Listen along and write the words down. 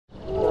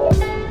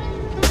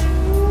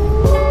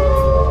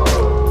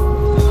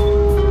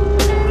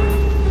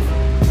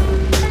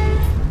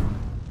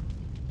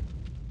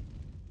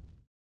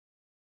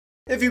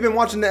If you've been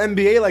watching the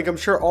NBA, like I'm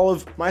sure all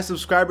of my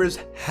subscribers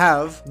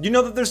have, you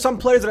know that there's some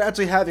players that are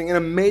actually having an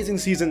amazing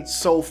season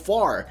so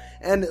far.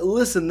 And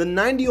listen, the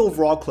 90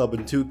 overall club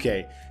in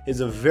 2K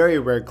is a very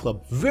rare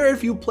club. Very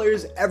few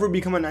players ever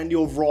become a 90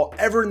 overall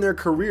ever in their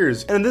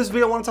careers. And in this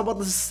video, I want to talk about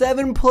the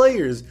 7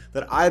 players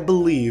that I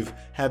believe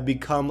have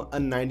become a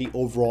 90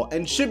 overall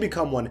and should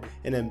become one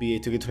in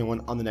NBA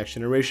 2K21 on the next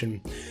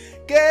generation.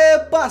 Que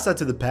pasa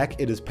to the pack?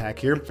 It is Pack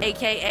here.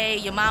 AKA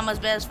your mama's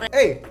best friend.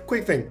 Hey,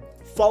 quick thing.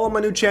 Follow my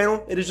new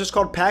channel. It is just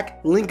called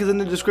Pack. Link is in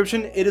the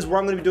description. It is where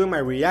I'm going to be doing my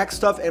React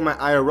stuff and my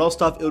IRL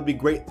stuff. It would be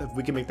great if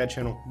we can make that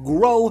channel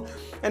grow.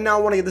 And now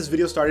I want to get this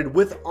video started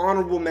with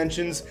honorable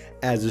mentions,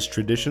 as is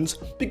traditions,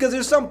 because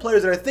there's some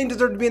players that I think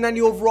deserve to be a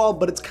 90 overall,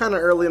 but it's kind of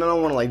early and I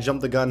don't want to like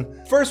jump the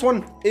gun. First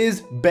one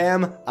is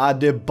Bam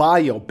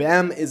Adebayo.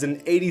 Bam is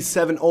an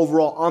 87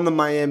 overall on the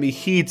Miami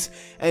Heat,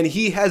 and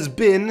he has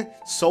been,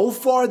 so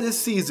far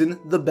this season,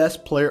 the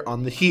best player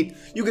on the Heat.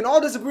 You can all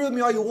disagree with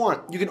me all you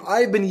want.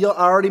 I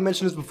already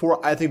mentioned this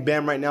before. I think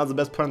Bam right now is the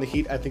best player on the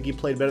Heat. I think he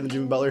played better than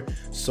Jimmy Butler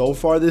so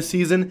far this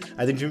season.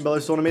 I think Jimmy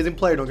Butler's still an amazing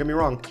player, don't get me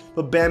wrong,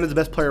 but Bam is the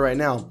best player right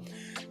now.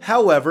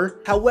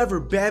 However,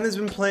 Bam has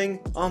been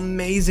playing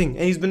amazing,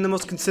 and he's been the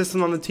most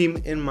consistent on the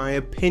team in my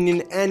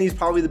opinion, and he's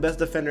probably the best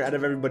defender out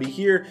of everybody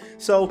here.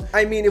 So,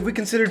 I mean, if we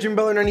consider Jimmy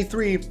Butler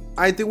 93,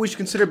 I think we should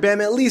consider Bam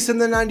at least in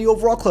the 90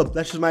 overall club.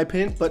 That's just my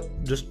opinion, but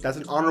that's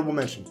an honorable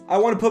mention. I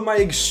want to put my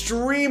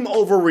extreme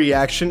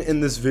overreaction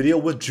in this video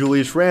with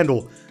Julius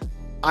Randle.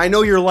 I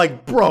know you're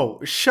like, bro,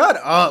 shut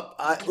up.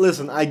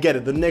 Listen, I get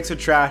it. The Knicks are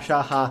trash,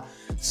 haha.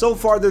 So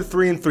far, they're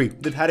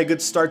 3-3. They've had a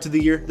good start to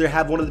the year. They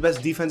have one of the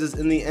best defenses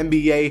in the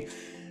NBA,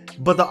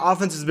 but the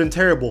offense has been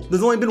terrible.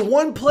 There's only been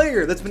one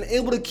player that's been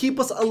able to keep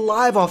us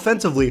alive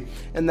offensively,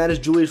 and that is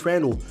Julius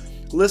Randle.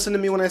 Listen to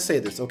me when I say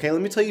this, okay?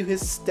 Let me tell you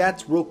his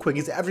stats real quick.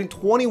 He's averaging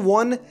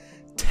 21,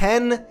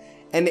 10,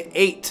 and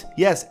 8.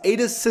 Yes, 8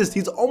 assists.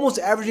 He's almost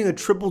averaging a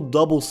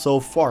triple-double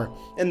so far.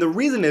 And the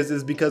reason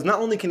is because not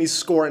only can he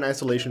score in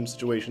isolation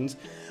situations,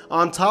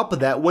 on top of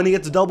that, when he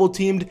gets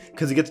double-teamed,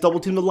 because he gets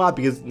double-teamed a lot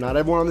because not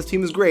everyone on this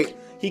team is great,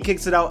 he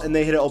kicks it out and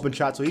they hit an open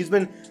shot. So he's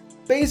been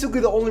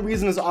basically the only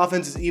reason his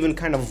offense is even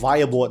kind of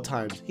viable at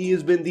times. He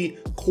has been the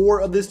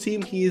core of this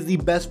team. He is the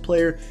best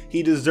player.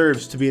 He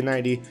deserves to be a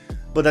 90,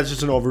 but that's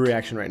just an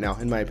overreaction right now,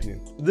 in my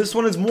opinion. This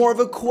one is more of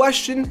a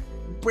question.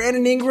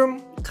 Brandon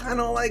Ingram, kind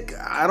of like,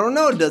 I don't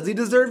know, does he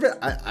deserve it?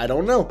 I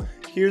don't know.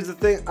 Here's the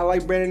thing, I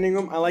like Brandon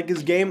Ingram, I like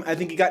his game. I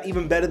think he got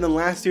even better than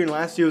last year, and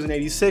last year was an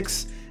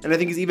 86, and I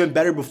think he's even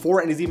better before,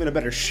 and he's even a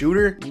better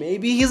shooter.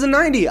 Maybe he's a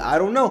 90, I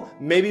don't know.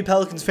 Maybe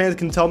Pelicans fans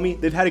can tell me.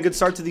 They've had a good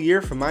start to the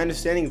year. From my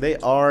understanding, they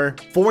are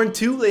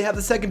 4-2. They have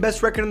the second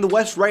best record in the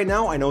West right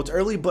now. I know it's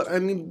early, but I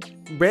mean,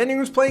 Brandon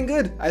Ingram's playing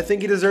good. I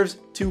think he deserves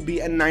to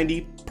be a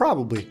 90,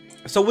 probably.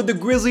 So with the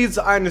Grizzlies,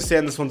 I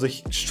understand this one's a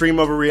extreme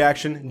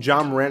overreaction.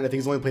 Ja Morant, I think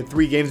he's only played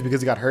 3 games because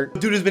he got hurt.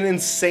 Dude has been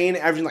insane,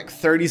 averaging like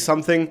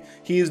 30-something.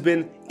 He has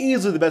been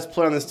easily the best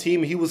player on this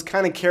team. He was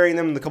kind of carrying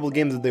them in the couple of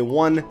games that they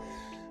won.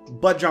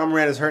 But Ja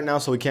Morant is hurt now,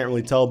 so we can't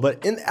really tell.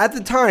 But at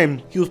the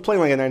time, he was playing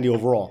like a 90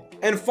 overall.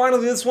 And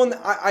finally, this one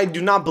I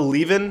do not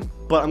believe in,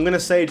 but I'm going to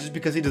say just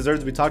because he deserves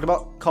to be talked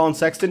about. Colin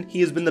Sexton,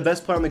 he has been the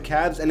best player on the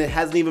Cavs, and it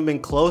hasn't even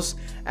been close,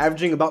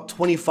 averaging about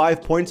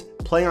 25 points,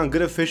 playing on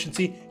good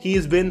efficiency. He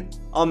has been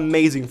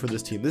amazing for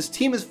this team. This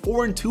team is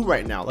 4-2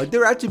 right now. Like,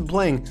 they're actually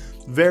playing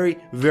very,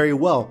 very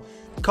well.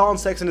 Colin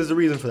Sexton is the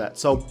reason for that.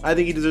 So I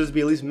think he deserves to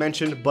be at least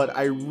mentioned, but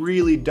I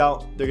really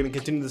doubt they're going to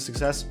continue the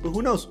success, but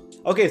who knows?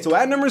 Okay, so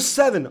at number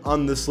 7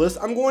 on this list,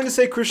 I'm going to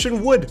say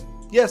Christian Wood.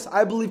 Yes,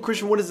 I believe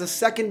Christian Wood is the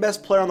second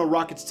best player on the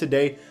Rockets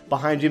today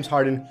behind James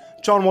Harden.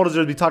 John Wall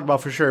deserves to be talked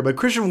about for sure, but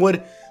Christian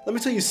Wood, let me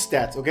tell you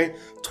stats, okay?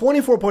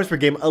 24 points per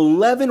game,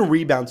 11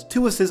 rebounds,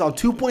 2 assists on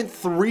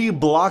 2.3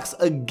 blocks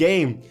a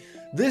game.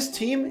 This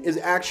team is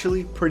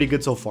actually pretty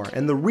good so far,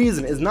 and the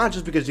reason is not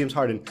just because James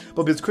Harden,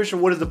 but because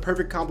Christian Wood is the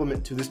perfect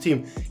complement to this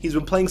team. He's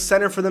been playing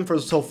center for them for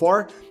so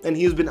far, and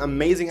he has been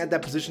amazing at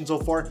that position so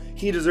far.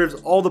 He deserves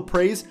all the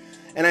praise.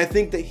 And I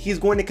think that he's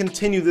going to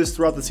continue this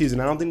throughout the season.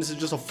 I don't think this is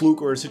just a fluke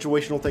or a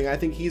situational thing. I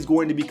think he's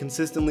going to be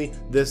consistently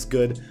this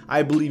good.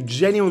 I believe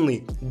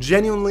genuinely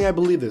I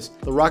believe this.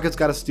 The Rockets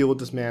got to steal with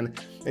this man,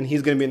 and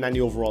he's going to be a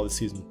 90 overall this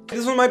season.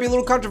 This one might be a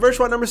little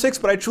controversial at number 6,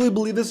 but I truly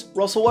believe this.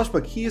 Russell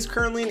Westbrook, he is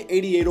currently an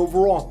 88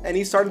 overall, and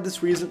he started this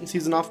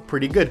season off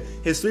pretty good.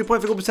 His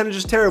 3-point field goal percentage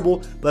is terrible,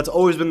 but that's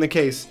always been the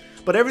case.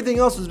 But everything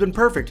else has been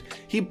perfect.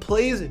 He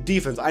plays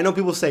defense. I know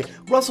people say,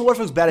 Russell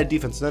Westbrook's bad at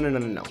defense.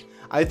 No.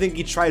 I think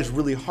he tries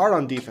really hard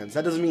on defense.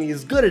 That doesn't mean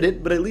he's good at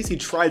it, but at least he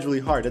tries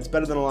really hard. That's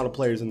better than a lot of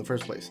players in the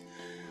first place.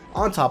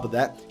 On top of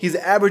that, he's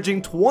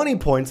averaging 20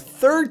 points,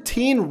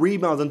 13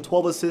 rebounds, and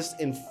 12 assists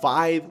in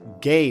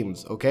 5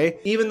 games, okay?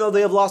 Even though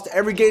they have lost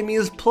every game he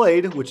has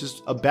played, which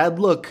is a bad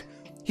look,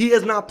 he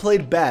has not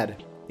played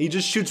bad. He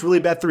just shoots really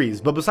bad threes.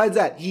 But besides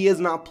that, he has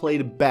not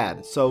played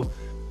bad. So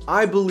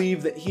I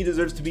believe that he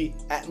deserves to be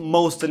at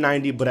most a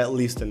 90, but at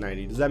least a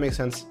 90. Does that make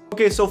sense?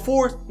 Okay, so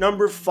for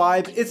number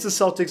 5, it's the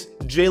Celtics,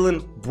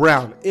 Jaylen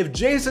Brown. If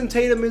Jayson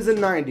Tatum is a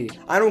 90,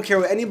 I don't care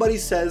what anybody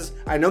says.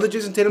 I know that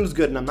Jayson Tatum is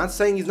good, and I'm not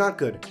saying he's not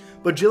good,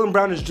 but Jaylen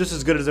Brown is just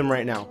as good as him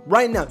right now.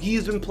 Right now, he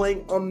has been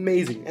playing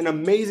amazing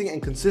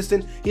and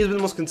consistent. He has been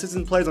the most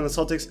consistent players on the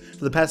Celtics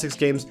for the past 6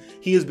 games.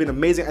 He has been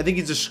amazing. I think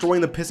he's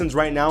destroying the Pistons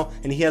right now,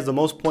 and he has the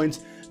most points.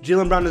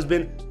 Jaylen Brown has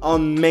been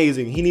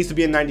amazing. He needs to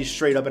be a 90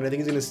 straight up, and I think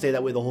he's going to stay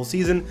that way the whole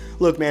season.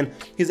 Look, man,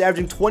 he's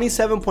averaging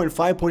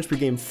 27.5 points per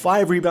game,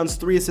 5 rebounds,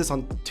 3 assists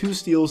on 2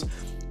 steals.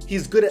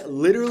 He's good at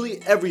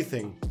literally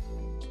everything.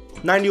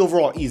 90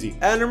 overall, easy.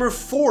 At number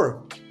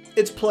 4,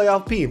 it's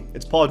playoff P.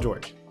 It's Paul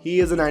George. He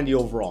is a 90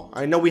 overall.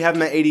 I know we have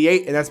him at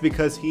 88, and that's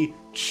because he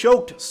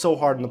choked so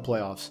hard in the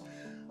playoffs.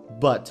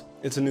 But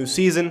it's a new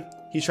season.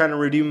 He's trying to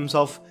redeem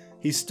himself.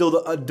 He's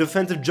still a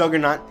defensive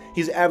juggernaut.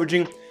 He's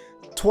averaging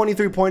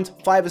 23 points,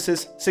 5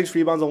 assists, 6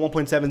 rebounds, and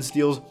 1.7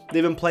 steals.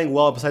 They've been playing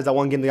well besides that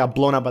one game they got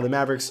blown out by the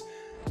Mavericks.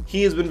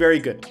 He has been very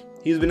good.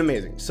 He's been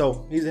amazing.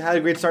 So he's had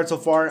a great start so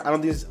far. I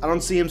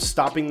don't see him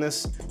stopping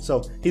this.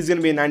 So he's going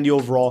to be a 90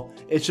 overall.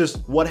 It's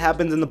just what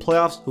happens in the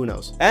playoffs, who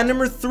knows. At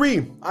number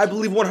 3, I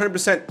believe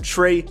 100%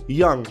 Trae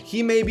Young.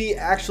 He may be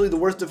actually the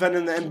worst defender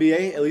in the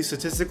NBA, at least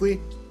statistically,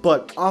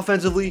 but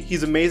offensively,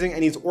 he's amazing,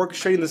 and he's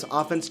orchestrating this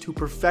offense to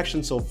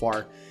perfection so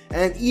far.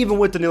 And even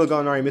with Danilo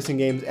Gallinari missing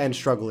games and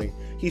struggling,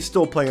 he's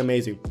still playing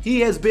amazing.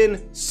 He has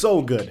been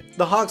so good.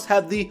 The Hawks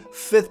have the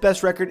 5th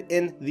best record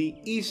in the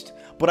East,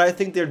 but I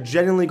think they're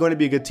genuinely going to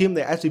be a good team.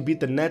 They actually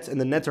beat the Nets,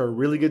 and the Nets are a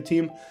really good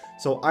team.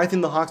 So I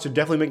think the Hawks are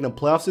definitely making the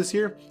playoffs this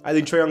year. I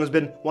think Trae Young has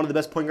been one of the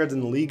best point guards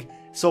in the league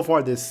so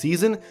far this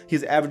season.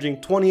 He's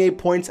averaging 28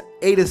 points,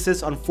 8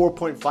 assists on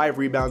 4.5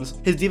 rebounds.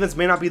 His defense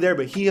may not be there,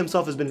 but he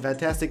himself has been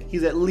fantastic.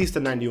 He's at least a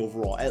 90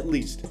 overall, at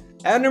least.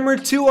 At number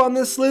 2 on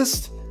this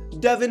list,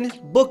 Devin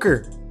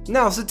Booker.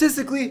 Now,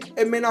 statistically,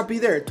 it may not be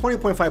there.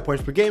 20.5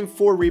 points per game,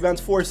 4 rebounds,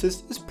 4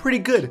 assists is pretty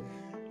good.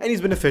 And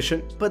he's been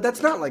efficient, but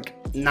that's not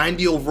like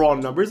 90 overall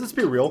numbers, let's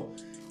be real.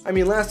 I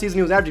mean, last season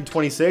he was averaging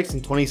 26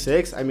 and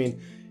 26. I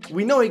mean,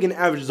 we know he can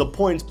average the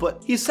points,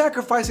 but he's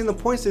sacrificing the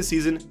points this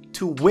season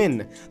to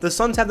win. The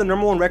Suns have the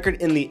 #1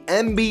 record in the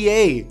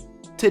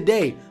NBA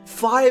today,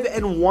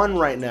 5-1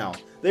 right now.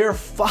 They are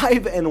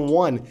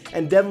 5-1,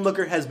 and Devin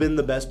Booker has been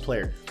the best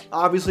player.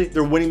 Obviously,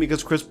 they're winning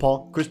because Chris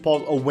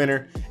Paul's a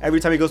winner. Every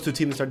time he goes to a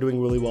team, they start doing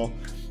really well.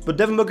 But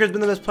Devin Booker has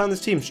been the best player on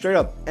this team, straight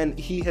up. And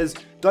he has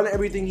done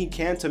everything he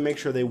can to make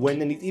sure they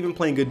win, and he's even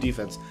playing good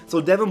defense.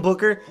 So Devin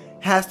Booker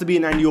has to be a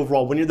 90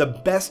 overall. When you're the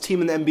best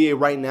team in the NBA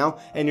right now,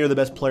 and you're the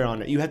best player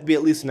on it, you have to be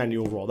at least a 90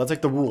 overall. That's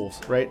like the rules,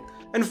 right?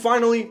 And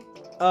finally,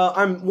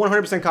 I'm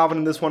 100% confident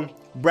in this one.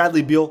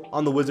 Bradley Beal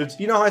on the Wizards.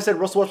 You know how I said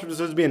Russell Westbrook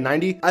deserves to be a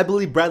 90? I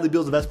believe Bradley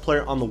Beal is the best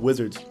player on the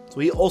Wizards. So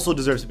he also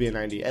deserves to be a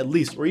 90, at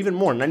least, or even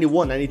more,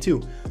 91,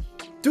 92.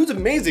 Dude's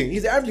amazing.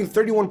 He's averaging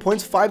 31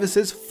 points, 5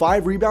 assists,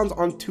 5 rebounds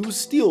on 2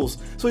 steals.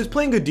 So he's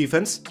playing good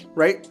defense,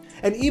 right?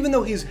 And even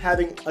though he's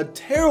having a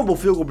terrible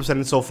field goal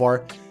percentage so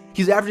far,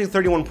 he's averaging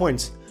 31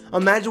 points.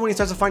 Imagine when he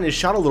starts to find his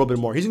shot a little bit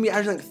more. He's going to be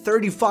averaging like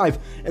 35,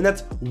 and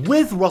that's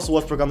with Russell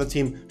Westbrook on the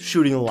team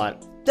shooting a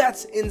lot.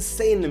 That's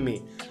insane to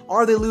me.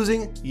 Are they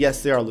losing?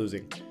 Yes, they are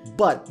losing.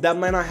 But that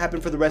might not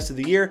happen for the rest of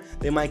the year.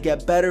 They might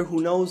get better,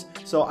 who knows?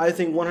 So I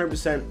think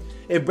 100%,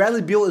 if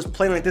Bradley Beal is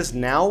playing like this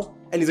now,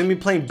 and he's going to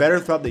be playing better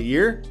throughout the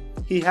year,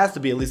 he has to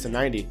be at least a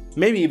 90.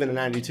 Maybe even a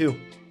 92.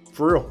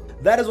 For real.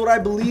 That is what I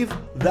believe.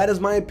 That is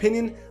my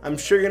opinion. I'm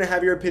sure you're going to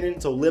have your opinion,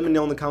 so let me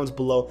know in the comments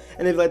below.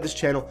 And if you like this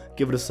channel,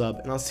 give it a sub.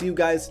 And I'll see you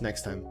guys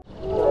next time.